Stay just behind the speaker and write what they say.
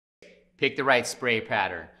Pick the right spray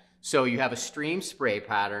pattern. So you have a stream spray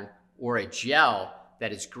pattern or a gel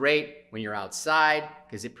that is great when you're outside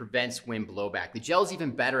because it prevents wind blowback. The gel is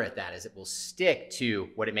even better at that as it will stick to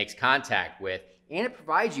what it makes contact with, and it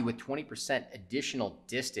provides you with 20% additional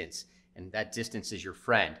distance, and that distance is your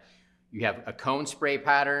friend. You have a cone spray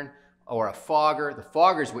pattern or a fogger. The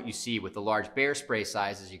fogger is what you see with the large bear spray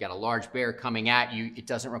sizes. You got a large bear coming at you. It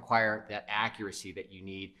doesn't require that accuracy that you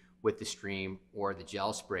need with the stream or the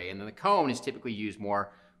gel spray. And then the cone is typically used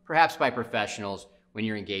more, perhaps by professionals, when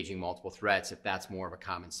you're engaging multiple threats, if that's more of a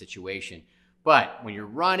common situation. But when you're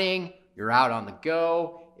running, you're out on the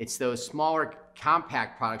go, it's those smaller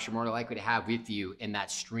compact products you're more likely to have with you in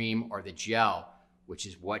that stream or the gel, which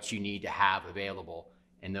is what you need to have available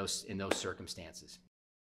in those circumstances.